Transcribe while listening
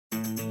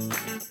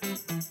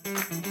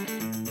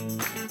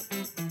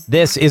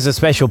This is a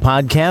special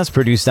podcast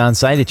produced on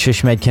site at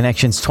SHSMD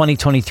Connections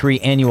 2023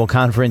 annual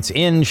conference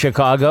in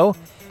Chicago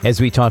as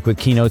we talk with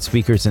keynote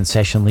speakers and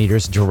session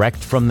leaders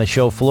direct from the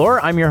show floor.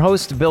 I'm your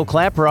host, Bill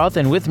Klaproth,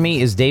 and with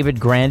me is David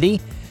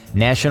Grandy,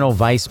 National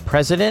Vice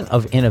President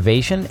of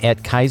Innovation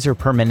at Kaiser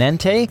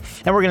Permanente,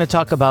 and we're going to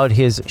talk about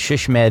his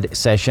SHSMD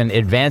session,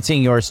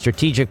 Advancing Your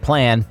Strategic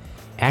Plan,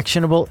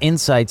 Actionable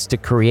Insights to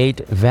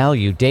Create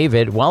Value.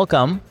 David,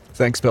 welcome.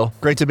 Thanks, Bill.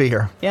 Great to be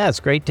here. Yeah, it's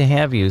great to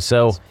have you.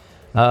 So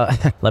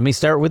let me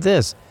start with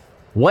this.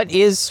 What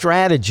is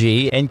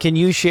strategy, and can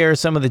you share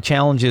some of the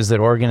challenges that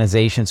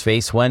organizations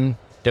face when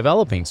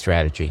developing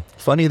strategy?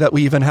 Funny that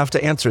we even have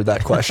to answer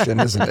that question,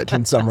 isn't it,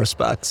 in some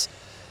respects?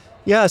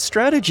 Yeah,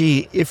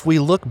 strategy, if we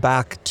look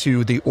back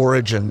to the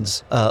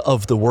origins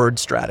of the word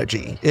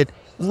strategy, it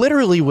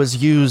literally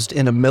was used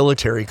in a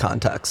military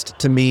context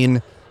to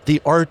mean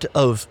the art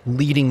of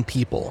leading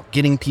people,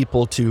 getting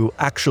people to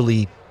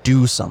actually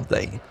do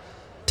something,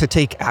 to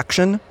take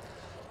action.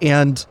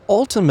 And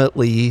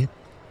ultimately,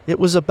 it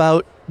was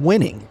about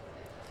winning.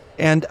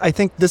 And I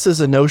think this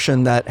is a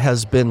notion that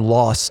has been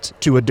lost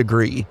to a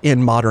degree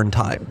in modern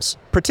times,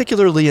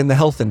 particularly in the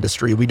health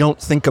industry. We don't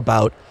think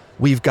about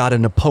we've got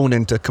an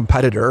opponent, a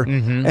competitor,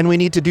 and we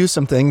need to do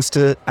some things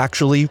to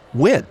actually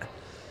win.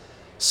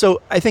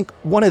 So I think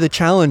one of the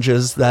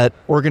challenges that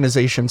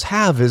organizations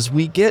have is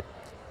we get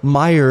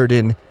mired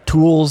in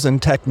tools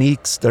and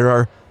techniques. There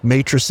are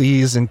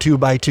matrices and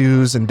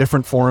 2x2s and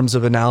different forms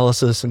of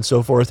analysis and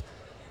so forth.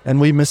 And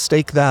we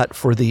mistake that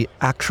for the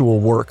actual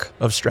work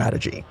of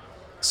strategy.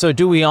 So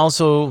do we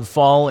also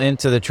fall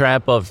into the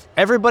trap of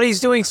everybody's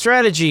doing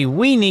strategy,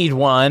 we need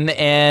one,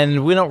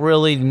 and we don't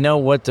really know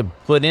what to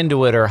put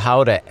into it or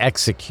how to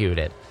execute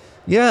it?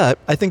 Yeah,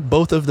 I think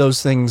both of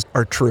those things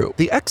are true.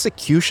 The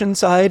execution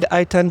side,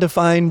 I tend to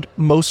find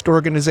most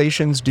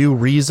organizations do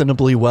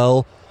reasonably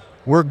well.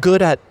 We're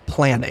good at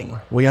planning.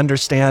 We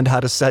understand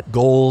how to set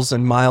goals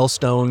and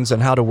milestones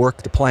and how to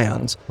work the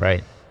plans.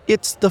 Right.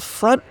 It's the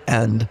front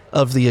end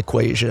of the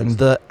equation,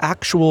 the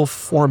actual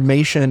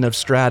formation of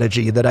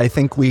strategy that I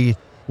think we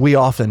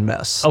often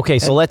miss. Okay,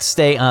 so let's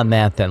stay on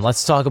that then.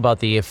 Let's talk about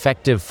the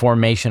effective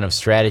formation of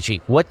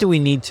strategy. What do we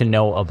need to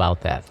know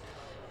about that?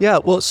 Yeah,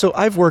 well, so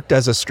I've worked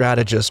as a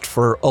strategist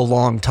for a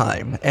long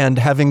time, and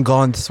having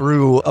gone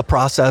through a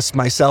process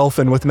myself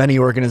and with many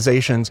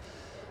organizations,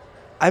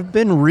 I've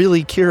been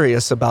really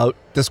curious about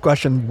this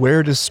question,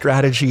 where does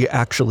strategy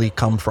actually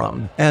come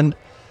from? And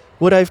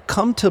what I've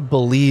come to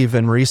believe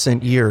in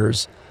recent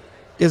years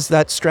is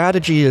that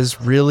strategy is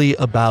really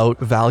about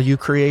value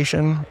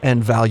creation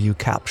and value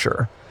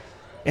capture.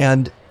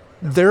 And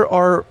there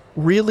are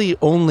really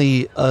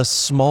only a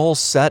small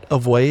set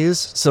of ways,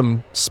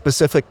 some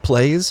specific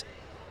plays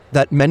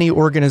that many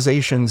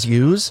organizations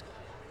use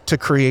to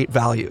create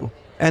value.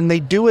 And they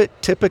do it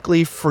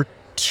typically for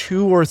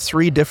 2 or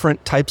 3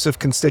 different types of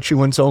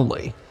constituents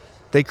only.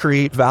 They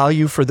create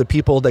value for the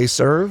people they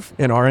serve,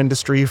 in our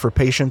industry for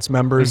patients,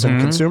 members,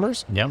 and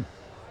consumers. Yep.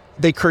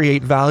 They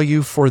create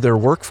value for their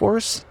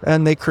workforce,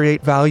 and they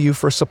create value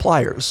for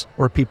suppliers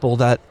or people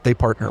that they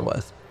partner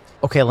with.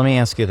 Okay, let me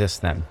ask you this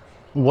then.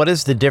 What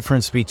is the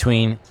difference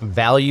between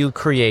value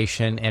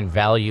creation and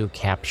value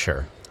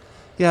capture?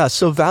 Yeah,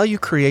 so value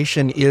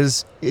creation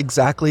is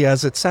exactly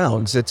as it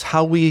sounds. It's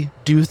how we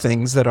do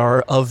things that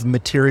are of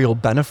material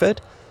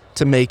benefit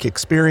to make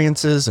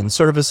experiences and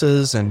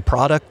services and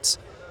products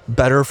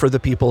better for the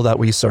people that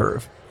we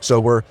serve. So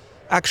we're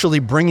actually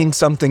bringing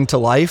something to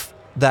life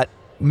that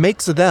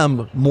makes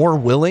them more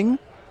willing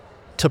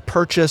to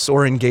purchase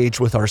or engage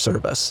with our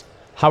service.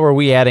 How are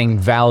we adding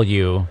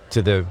value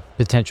to the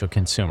potential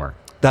consumer?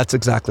 That's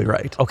exactly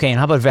right. Okay, and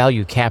how about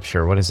value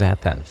capture? What is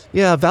that then?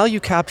 Yeah, value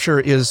capture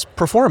is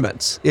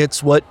performance.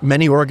 It's what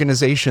many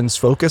organizations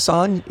focus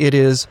on. It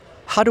is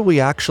how do we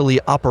actually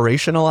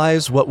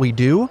operationalize what we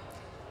do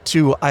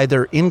to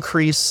either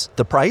increase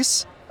the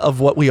price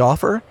of what we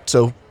offer,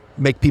 so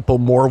make people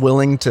more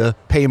willing to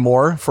pay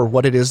more for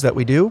what it is that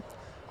we do,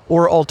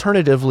 or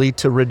alternatively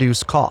to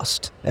reduce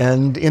cost.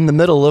 And in the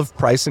middle of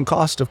price and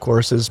cost, of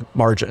course, is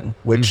margin,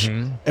 which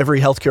every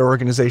healthcare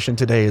organization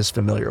today is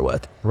familiar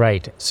with.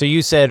 Right. So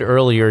you said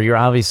earlier, you're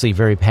obviously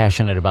very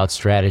passionate about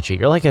strategy.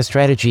 You're like a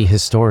strategy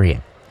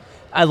historian.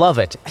 I love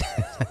it.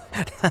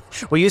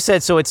 Well, you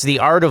said, so it's the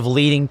art of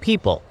leading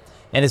people,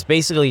 and it's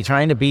basically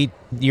trying to beat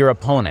your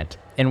opponent.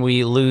 And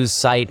we lose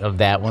sight of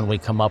that when we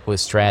come up with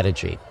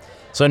strategy.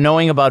 So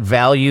knowing about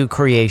value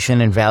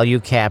creation and value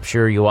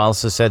capture, you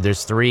also said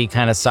there's 3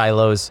 kind of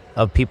silos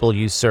of people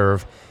you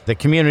serve: the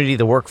community,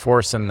 the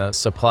workforce, and the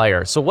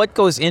supplier. So what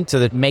goes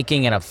into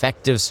making an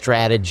effective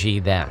strategy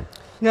then?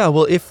 Yeah,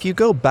 well, if you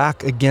go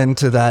back again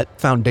to that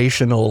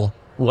foundational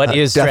what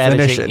is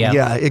definition, strategy?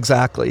 Yeah,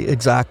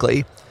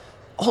 exactly.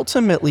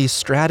 Ultimately,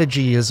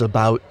 strategy is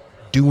about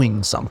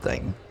doing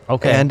something.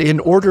 Okay. And in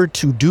order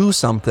to do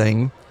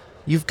something,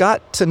 you've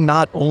got to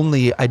not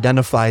only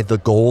identify the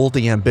goal,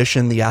 the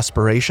ambition, the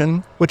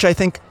aspiration, which I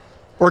think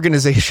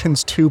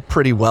organizations do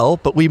pretty well,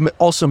 but we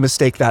also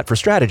mistake that for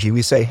strategy.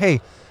 We say,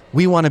 hey,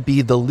 we want to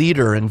be the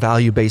leader in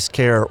value-based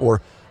care,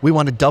 or we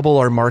want to double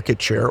our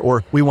market share,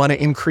 or we want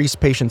to increase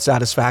patient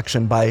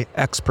satisfaction by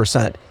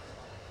X%.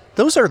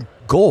 Those are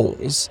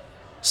goals.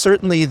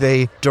 Certainly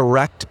they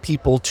direct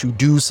people to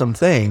do some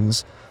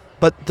things,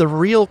 but the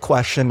real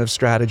question of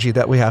strategy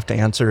that we have to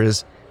answer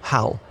is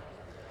how?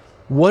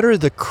 What are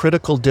the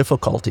critical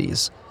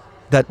difficulties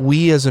that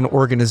we as an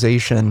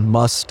organization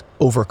must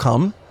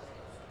overcome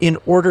in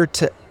order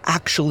to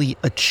actually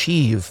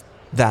achieve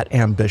that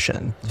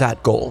ambition,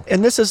 that goal?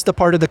 And this is the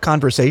part of the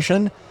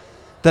conversation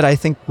that I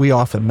think we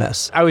often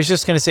miss. I was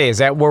just going to say, is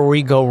that where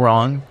we go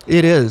wrong?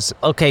 It is.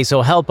 Okay,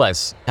 so help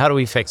us. How do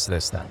we fix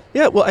this then?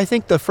 Yeah, well, I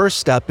think the first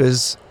step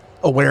is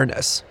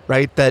awareness,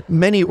 right? That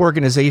many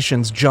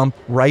organizations jump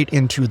right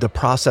into the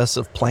process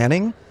of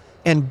planning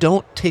and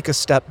don't take a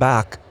step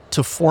back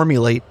to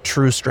formulate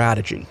true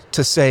strategy,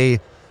 to say,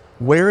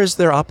 where is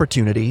there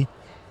opportunity?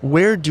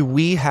 Where do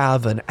we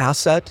have an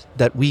asset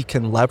that we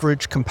can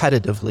leverage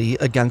competitively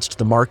against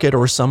the market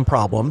or some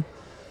problem?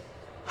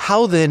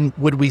 How then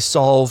would we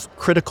solve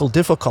critical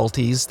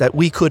difficulties that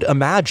we could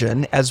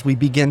imagine as we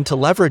begin to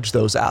leverage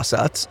those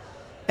assets?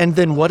 And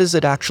then what does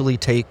it actually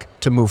take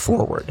to move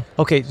forward?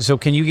 Okay, so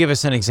can you give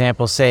us an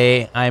example?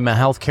 Say I'm a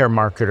healthcare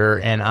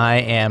marketer and I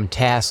am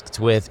tasked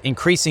with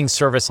increasing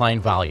service line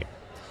volume.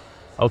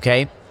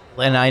 Okay,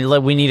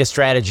 and we need a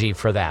strategy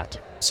for that.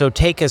 So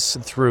take us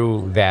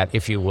through that,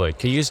 if you would.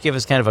 Could you just give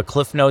us kind of a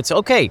cliff notes?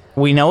 Okay,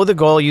 we know the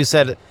goal. You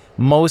said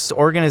most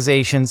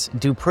organizations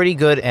do pretty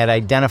good at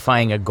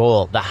identifying a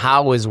goal. The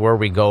how is where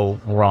we go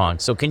wrong.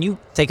 So can you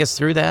take us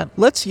through that?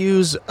 Let's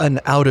use an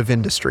out of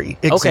industry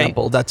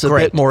example that's a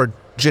bit more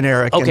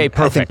generic. Okay, and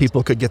perfect. I think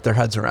people could get their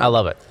heads around. I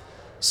love it.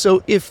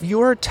 So if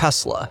you're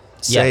Tesla,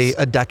 say Yes.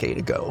 a decade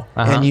ago,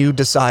 and you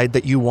decide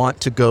that you want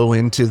to go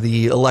into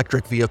the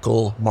electric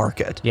vehicle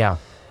market, Yeah.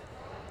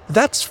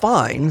 that's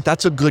fine.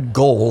 That's a good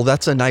goal.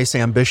 That's a nice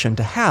ambition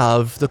to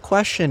have. The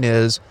question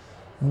is,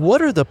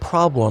 what are the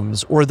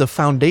problems or the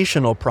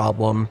foundational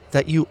problem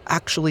that you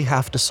actually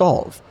have to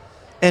solve?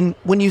 And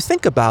when you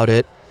think about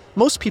it,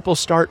 most people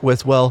start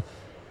with, well,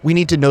 we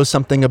need to know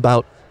something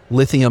about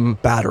lithium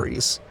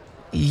batteries.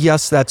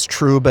 Yes, that's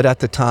true, but at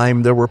the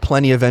time there were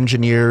plenty of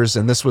engineers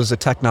and this was a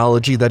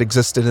technology that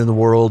existed in the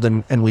world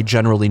and we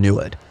generally knew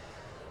it.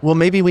 Well,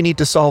 maybe we need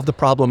to solve the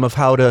problem of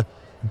how to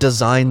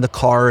design the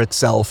car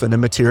itself in a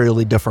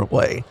materially different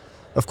way.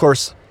 Of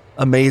course,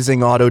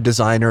 amazing auto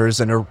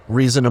designers and a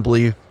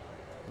reasonably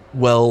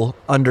well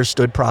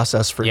understood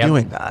process for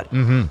doing that.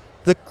 Mm-hmm.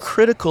 The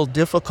critical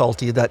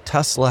difficulty that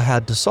Tesla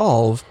had to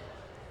solve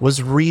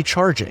was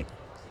recharging.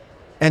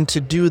 And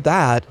to do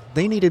that,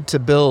 they needed to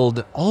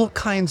build all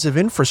kinds of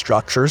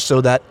infrastructure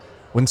so that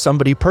when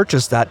somebody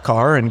purchased that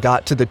car and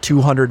got to the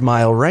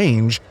 200-mile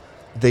range,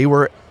 they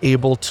were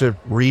able to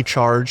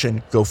recharge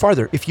and go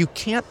farther. If you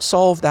can't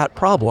solve that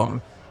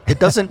problem, it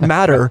doesn't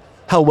matter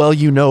how well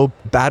you know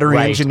battery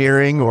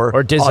engineering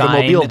or design,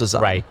 automobile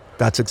design. Right.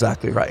 That's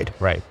exactly right.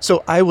 Right.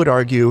 So I would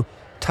argue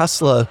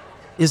Tesla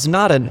is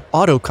not an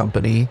auto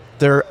company.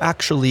 They're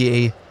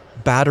actually a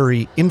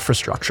battery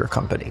infrastructure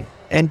company.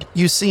 And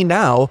you see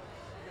now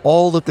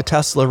all of the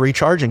Tesla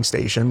recharging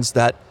stations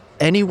that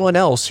anyone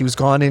else who's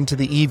gone into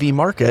the EV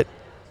market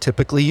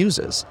typically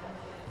uses.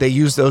 They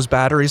use those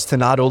batteries to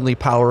not only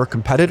power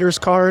competitors'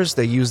 cars,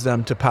 they use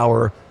them to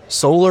power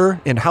solar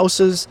in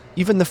houses.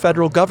 Even the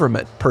federal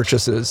government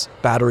purchases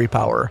battery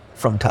power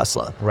from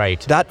Tesla.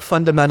 Right. That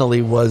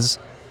fundamentally was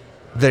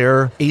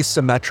their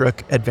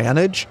asymmetric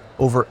advantage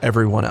over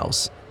everyone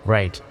else.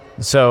 Right.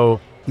 So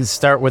you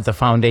start with the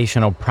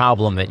foundational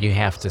problem that you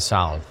have to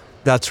solve.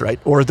 That's right.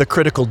 Or the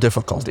critical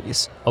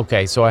difficulties.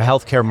 Okay, so a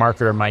healthcare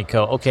marketer might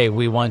go, okay,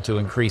 we want to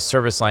increase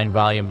service line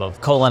volume of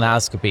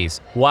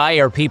colonoscopies. Why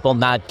are people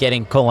not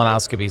getting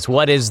colonoscopies?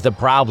 What is the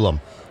problem?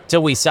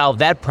 Till we solve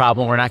that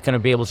problem, we're not going to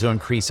be able to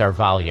increase our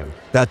volume.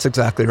 That's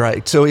exactly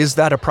right. So is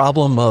that a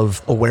problem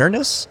of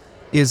awareness?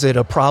 Is it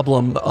a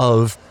problem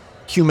of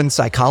human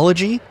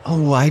psychology?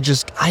 Oh, I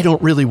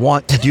don't really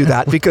want to do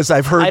that because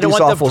I've heard these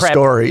awful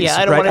stories. Yeah,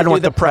 I don't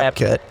want the prep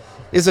kit.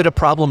 Is it a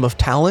problem of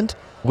talent?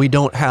 We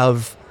don't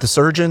have the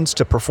surgeons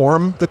to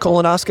perform the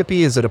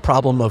colonoscopy. Is it a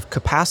problem of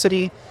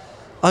capacity?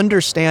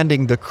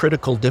 Understanding the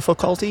critical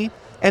difficulty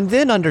and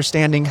then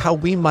understanding how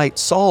we might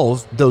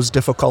solve those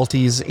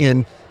difficulties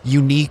in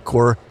unique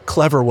or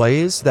clever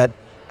ways that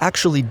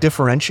actually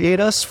differentiate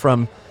us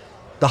from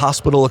the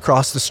hospital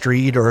across the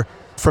street or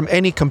from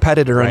any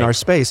competitor in our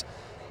space.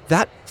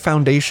 That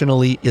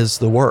foundationally is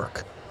the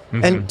work.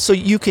 Mm-hmm. And so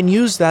you can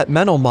use that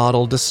mental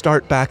model to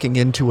start backing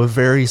into a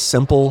very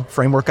simple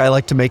framework. I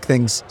like to make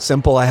things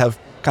simple. I have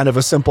kind of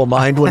a simple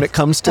mind when it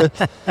comes to,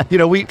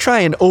 we try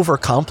and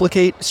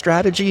overcomplicate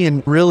strategy,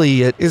 and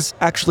really it is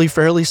actually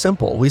fairly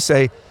simple. We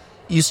say,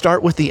 you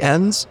start with the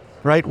ends,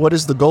 right? What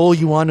is the goal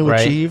you want to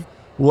achieve?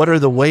 What are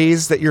the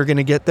ways that you're going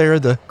to get there?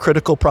 The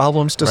critical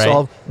problems to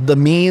solve, the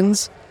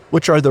means,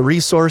 which are the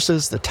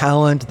resources, the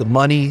talent, the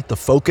money, the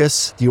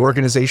focus, the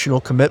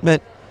organizational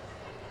commitment.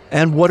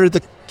 And what are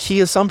the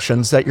key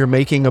assumptions that you're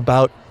making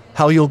about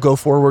how you'll go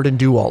forward and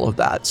do all of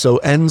that. So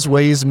ends,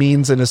 ways,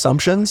 means, and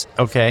assumptions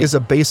is a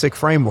basic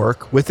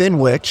framework within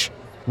which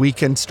we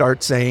can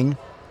start saying,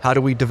 how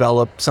do we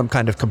develop some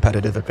kind of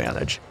competitive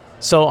advantage?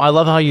 So I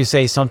love how you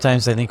say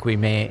sometimes I think we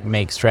may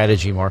make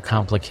strategy more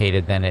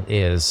complicated than it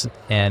is.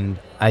 And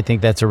I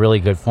think that's a really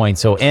good point.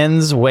 So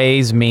ends,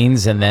 ways,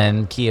 means, and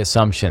then key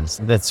assumptions.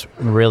 That's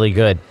really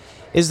good.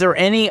 Is there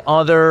any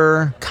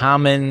other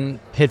common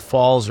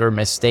pitfalls or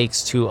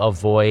mistakes to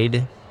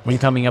avoid when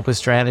coming up with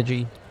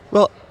strategy?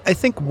 Well, I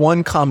think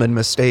one common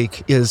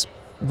mistake is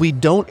we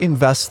don't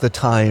invest the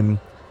time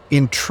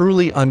in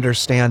truly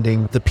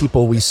understanding the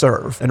people we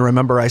serve. And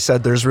remember, I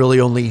said there's really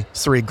only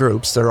three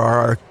groups. There are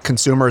our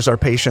consumers, our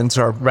patients,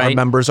 our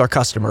members, our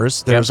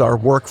customers. There's our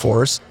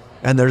workforce,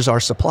 and there's our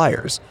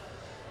suppliers.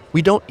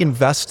 We don't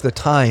invest the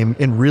time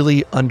in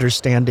really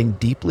understanding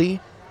deeply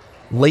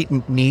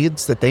latent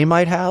needs that they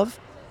might have,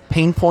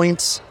 pain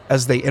points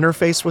as they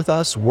interface with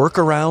us,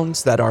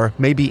 workarounds that are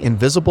maybe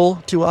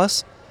invisible to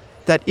us,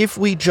 that if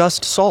we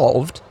just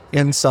solved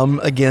in some,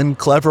 again,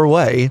 clever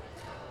way,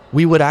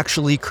 we would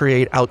actually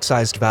create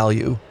outsized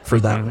value for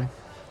them.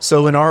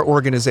 So in our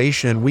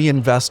organization, we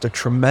invest a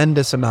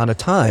tremendous amount of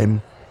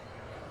time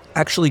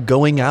actually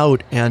going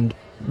out and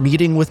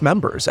meeting with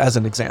members. As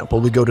an example,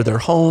 we go to their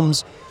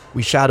homes,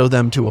 we shadow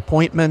them to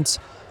appointments,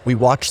 we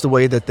watch the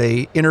way that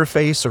they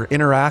interface or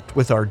interact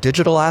with our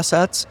digital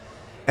assets,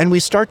 and we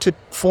start to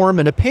form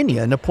an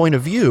opinion, a point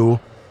of view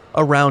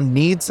around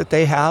needs that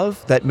they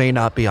have that may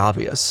not be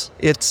obvious.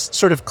 It's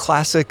sort of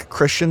classic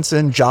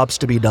Christensen jobs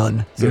to be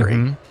done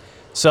theory.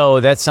 So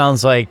that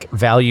sounds like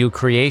value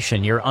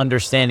creation. You're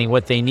understanding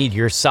what they need.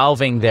 You're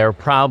solving their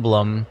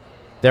problem.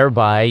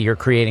 Thereby, you're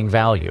creating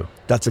value.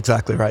 That's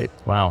exactly right.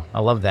 Wow,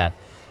 I love that.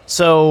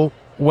 So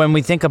when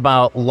we think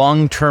about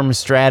long-term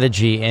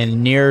strategy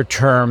and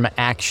near-term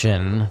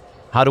action,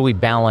 how do we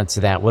balance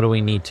that? What do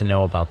we need to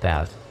know about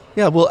that?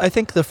 Yeah, well, I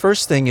think the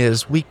first thing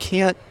is we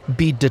can't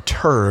be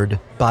deterred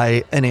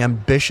by an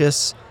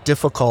ambitious,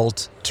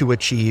 difficult to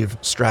achieve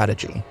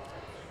strategy.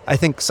 I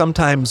think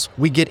sometimes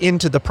we get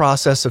into the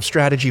process of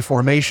strategy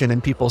formation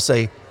and people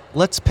say,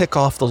 let's pick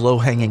off the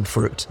low-hanging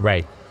fruit.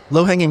 Right.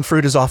 Low-hanging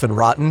fruit is often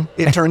rotten,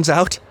 it turns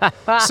out.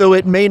 So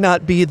it may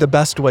not be the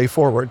best way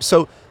forward.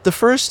 So the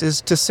first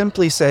is to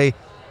simply say,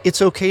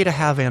 it's okay to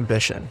have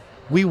ambition.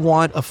 We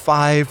want a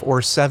 5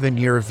 or 7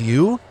 year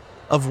view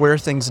of where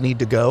things need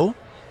to go.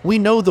 We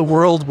know the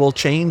world will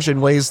change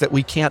in ways that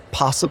we can't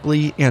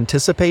possibly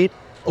anticipate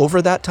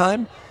over that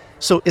time.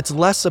 So it's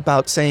less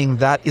about saying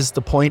that is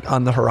the point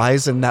on the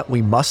horizon that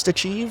we must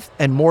achieve,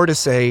 and more to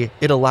say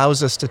it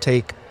allows us to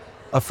take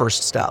a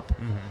first step.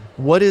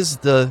 What is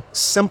the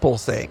simple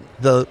thing,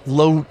 the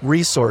low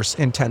resource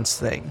intense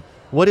thing?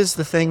 What is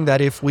the thing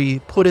that if we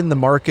put in the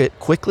market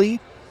quickly,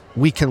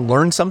 we can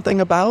learn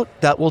something about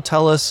that will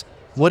tell us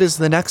what is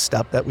the next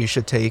step that we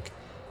should take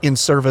in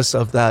service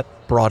of that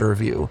broader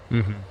view?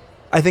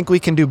 I think we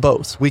can do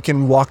both. We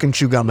can walk and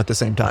chew gum at the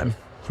same time.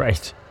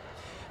 Right.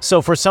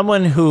 So for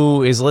someone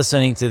who is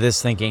listening to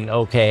this thinking,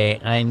 okay,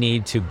 I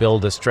need to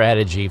build a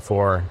strategy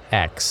for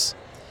X,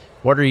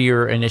 what are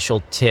your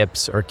initial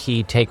tips or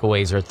key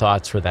takeaways or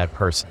thoughts for that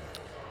person?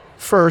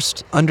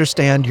 First,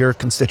 understand your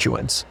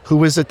constituents.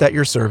 Who is it that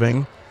you're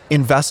serving?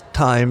 Invest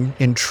time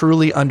in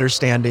truly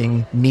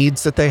understanding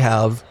needs that they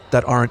have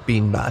that aren't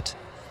being met.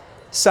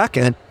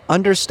 Second,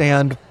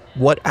 understand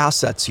what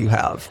assets you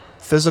have.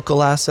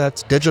 Physical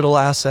assets, digital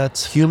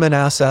assets, human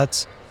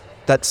assets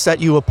that set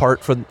you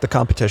apart from the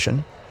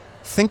competition.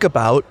 Think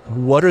about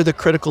what are the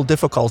critical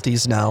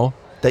difficulties now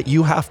that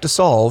you have to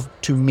solve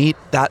to meet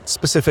that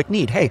specific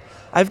need. Hey,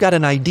 I've got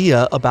an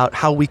idea about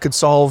how we could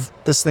solve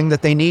this thing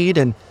that they need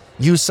and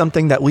use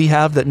something that we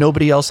have that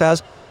nobody else has.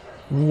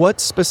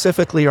 What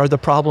specifically are the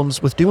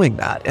problems with doing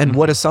that? And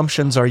what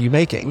assumptions are you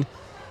making?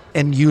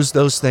 And use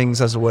those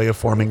things as a way of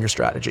forming your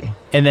strategy.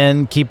 And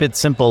then keep it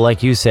simple,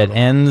 like you said,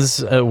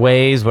 ends,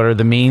 ways, what are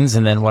the means,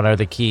 and then what are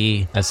the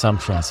key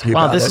assumptions.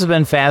 Wow, this has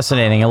been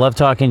fascinating. I love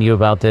talking to you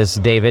about this,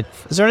 David.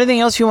 Is there anything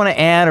else you want to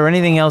add or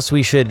anything else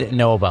we should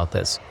know about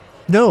this?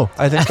 No,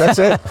 I think that's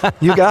it.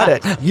 You got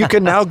it. You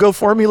can now go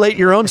formulate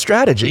your own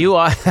strategy. You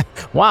are.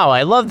 Wow,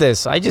 I love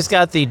this. I just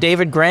got the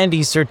David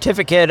Grandy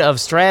Certificate of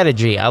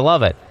Strategy. I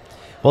love it.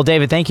 Well,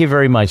 David, thank you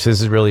very much. This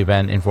has really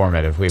been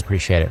informative. We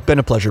appreciate it. Been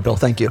a pleasure, Bill.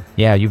 Thank you.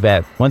 Yeah, you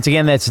bet. Once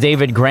again, that's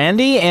David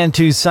Grandy. And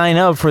to sign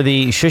up for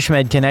the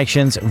SHSMD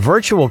Connections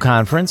virtual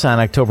conference on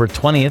October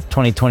 20th,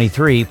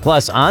 2023,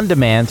 plus on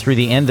demand through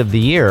the end of the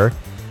year,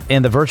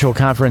 and the virtual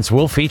conference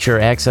will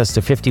feature access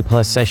to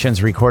 50-plus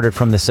sessions recorded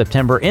from the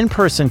September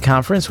in-person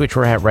conference, which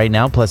we're at right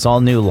now, plus all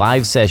new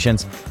live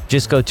sessions.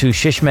 Just go to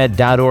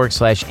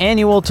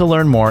shsmd.org/annual to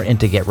learn more and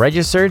to get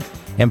registered.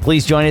 And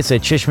please join us at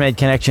SHSMD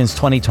Connections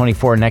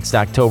 2024 next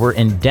October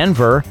in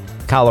Denver,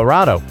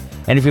 Colorado.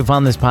 And if you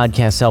found this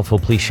podcast helpful,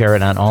 please share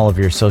it on all of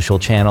your social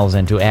channels.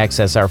 And to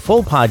access our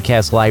full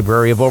podcast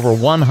library of over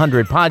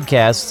 100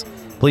 podcasts,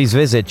 please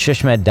visit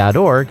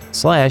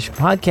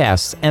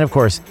shsmd.org/podcasts. And of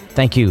course,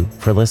 thank you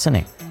for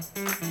listening.